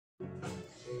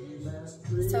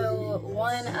So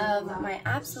one of my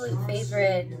absolute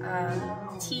favorite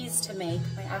teas to make,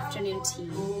 my afternoon tea,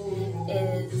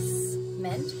 is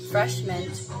mint, fresh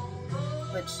mint,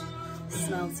 which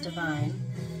smells divine,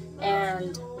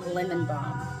 and lemon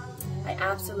balm. I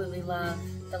absolutely love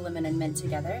the lemon and mint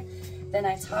together. Then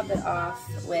I top it off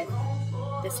with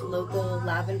this local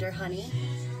lavender honey.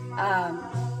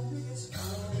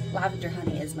 Lavender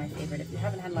honey is my favorite. If you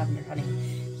haven't had lavender honey,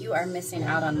 you are missing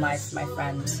out on life, my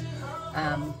friend.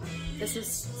 This is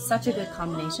such a good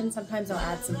combination. Sometimes I'll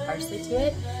add some parsley to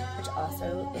it, which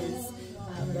also is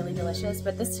really delicious,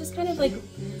 but this just kind of like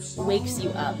wakes you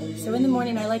up. So in the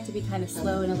morning I like to be kind of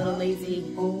slow and a little lazy,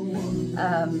 or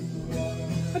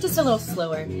just a little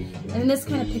slower, and this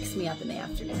kind of picks me up in the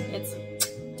afternoon. It's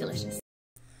delicious.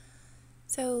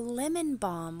 So lemon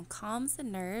balm calms the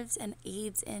nerves and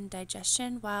aids in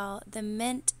digestion, while the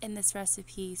mint in this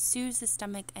recipe soothes the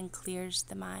stomach and clears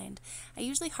the mind. I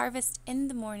usually harvest in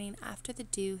the morning after the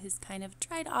dew has kind of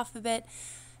dried off a bit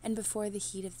and before the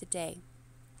heat of the day.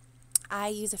 I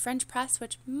use a French press,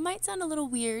 which might sound a little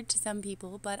weird to some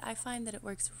people, but I find that it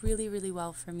works really, really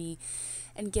well for me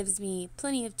and gives me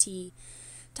plenty of tea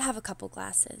to have a couple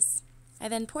glasses. I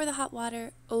then pour the hot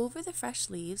water over the fresh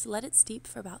leaves, let it steep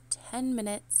for about 10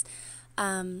 minutes.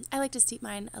 I like to steep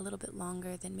mine a little bit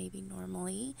longer than maybe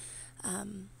normally.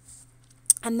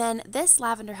 And then this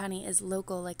lavender honey is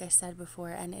local, like I said before,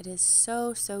 and it is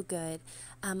so, so good.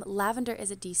 Lavender is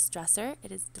a de-stressor.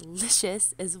 It is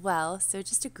delicious as well, so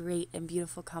just a great and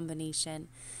beautiful combination.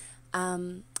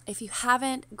 If you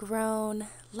haven't grown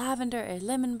lavender or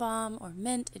lemon balm or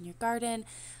mint in your garden,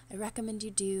 I recommend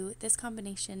you do. This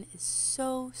combination is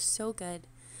so, so good.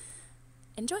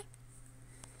 Enjoy!